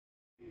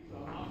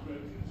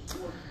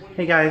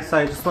Hey guys, so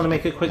I just want to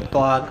make a quick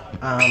vlog.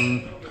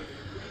 I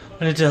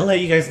wanted to let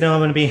you guys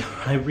know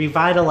I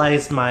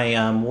revitalized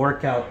my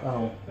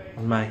workout,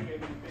 my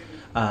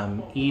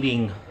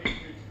eating,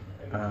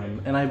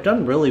 and I've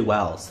done really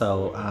well.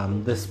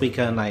 So this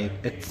weekend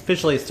it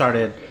officially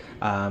started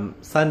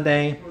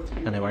Sunday,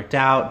 and I worked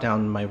out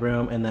down in my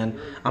room, and then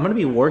I'm gonna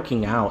be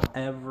working out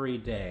every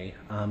day,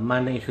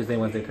 Monday, Tuesday,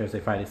 Wednesday, Thursday,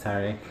 Friday,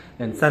 Saturday,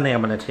 and Sunday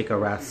I'm gonna take a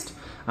rest.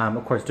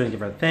 Of course, doing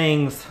different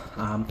things.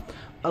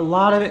 A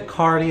lot of it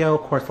cardio,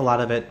 of course, a lot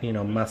of it,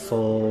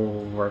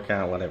 muscle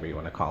workout, whatever you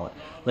want to call it,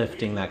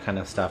 lifting, that kind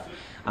of stuff.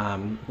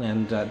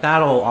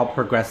 That'll I'll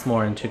progress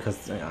more into,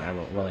 because I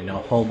don't really know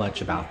a whole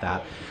bunch about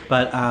that.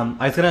 But I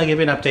was going to give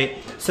you an update.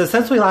 So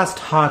since we last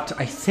talked,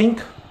 I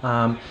think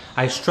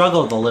I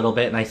struggled a little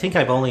bit, and I think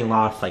I've only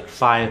lost like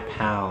 5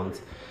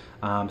 pounds.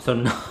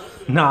 So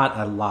not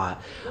a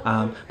lot.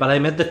 But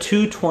I'm at the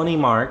 220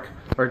 mark,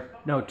 or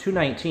no,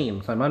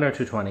 219, so I'm under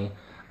 220.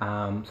 So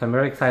I'm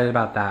very excited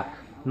about that.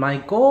 My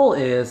goal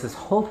is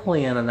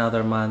hopefully in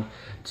another month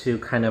to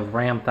kind of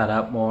ramp that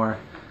up more.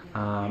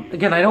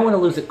 Again, I don't want to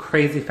lose it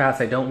crazy fast.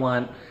 I don't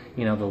want,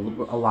 a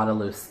lot of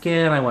loose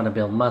skin. I want to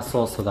build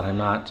muscle so that I'm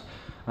not,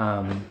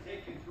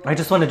 I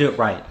just want to do it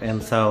right.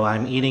 And so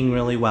I'm eating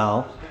really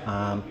well.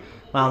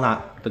 Well,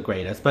 not the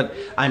greatest, but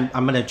I'm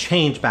going to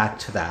change back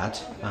to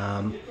that.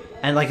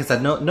 And like I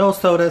said, no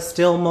soda,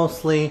 still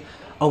mostly.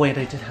 Oh wait,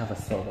 I did have a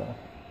soda.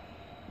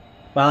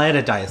 Well, I had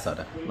a diet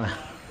soda.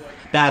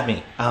 Bad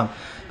me.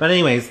 But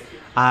anyways,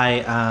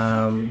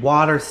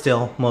 water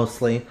still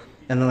mostly,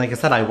 and then like I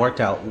said, I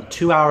worked out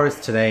 2 hours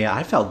today.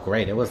 I felt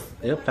great. It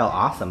felt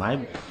awesome.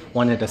 I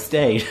wanted to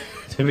stay,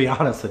 to be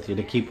honest with you,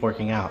 to keep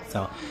working out.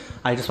 So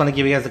I just want to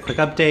give you guys a quick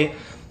update,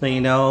 let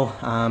you know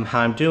how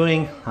I'm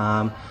doing.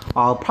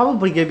 I'll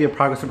probably give you a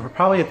progress report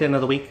probably at the end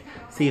of the week,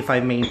 see if I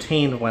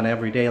maintained one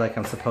every day like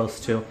I'm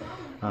supposed to.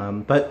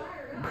 But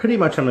pretty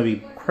much I'm gonna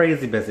be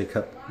crazy busy,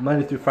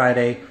 Monday through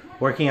Friday,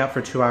 working out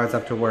for 2 hours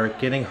after work,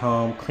 getting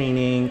home,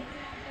 cleaning,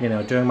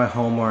 doing my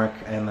homework,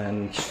 and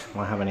then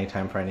won't have any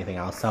time for anything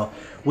else. So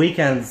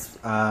weekends,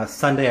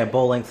 Sunday I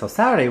bowling, so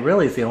Saturday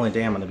really is the only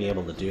day I'm going to be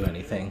able to do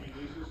anything.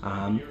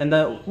 And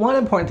the one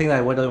important thing that I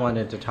really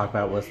wanted to talk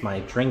about was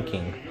my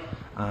drinking.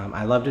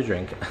 I love to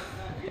drink,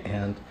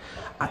 and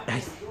I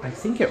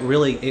think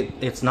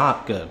it's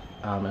not good,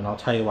 and I'll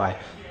tell you why.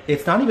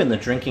 It's not even the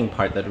drinking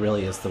part that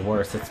really is the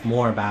worst. It's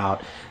more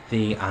about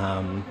the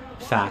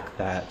fact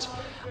that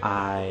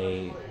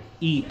I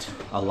eat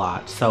a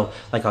lot. So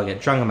like I'll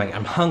get drunk,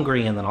 I'm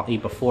hungry, and then I'll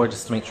eat before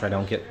just to make sure I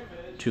don't get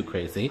too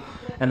crazy,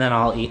 and then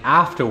I'll eat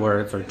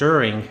afterwards or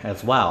during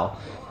as well,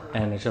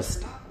 and it's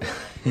just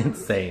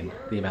insane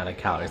the amount of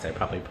calories I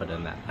probably put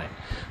in that night.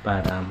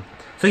 But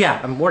so yeah,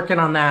 I'm working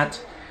on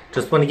that.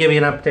 Just want to give you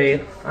an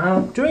update.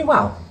 I'm doing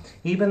well,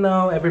 even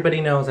though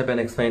everybody knows I've been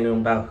explaining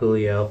about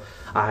Julio.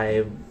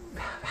 I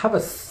have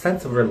a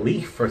sense of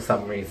relief for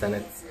some reason.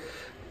 It's,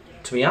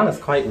 to be honest,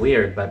 quite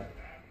weird, but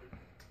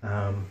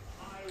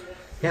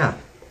yeah,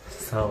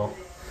 so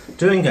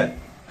doing good.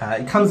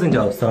 It comes and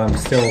goes, so I'm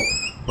still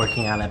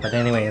working on it. But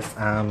anyways,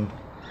 alright,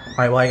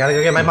 well, I gotta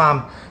go get my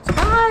mom. So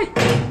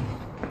bye!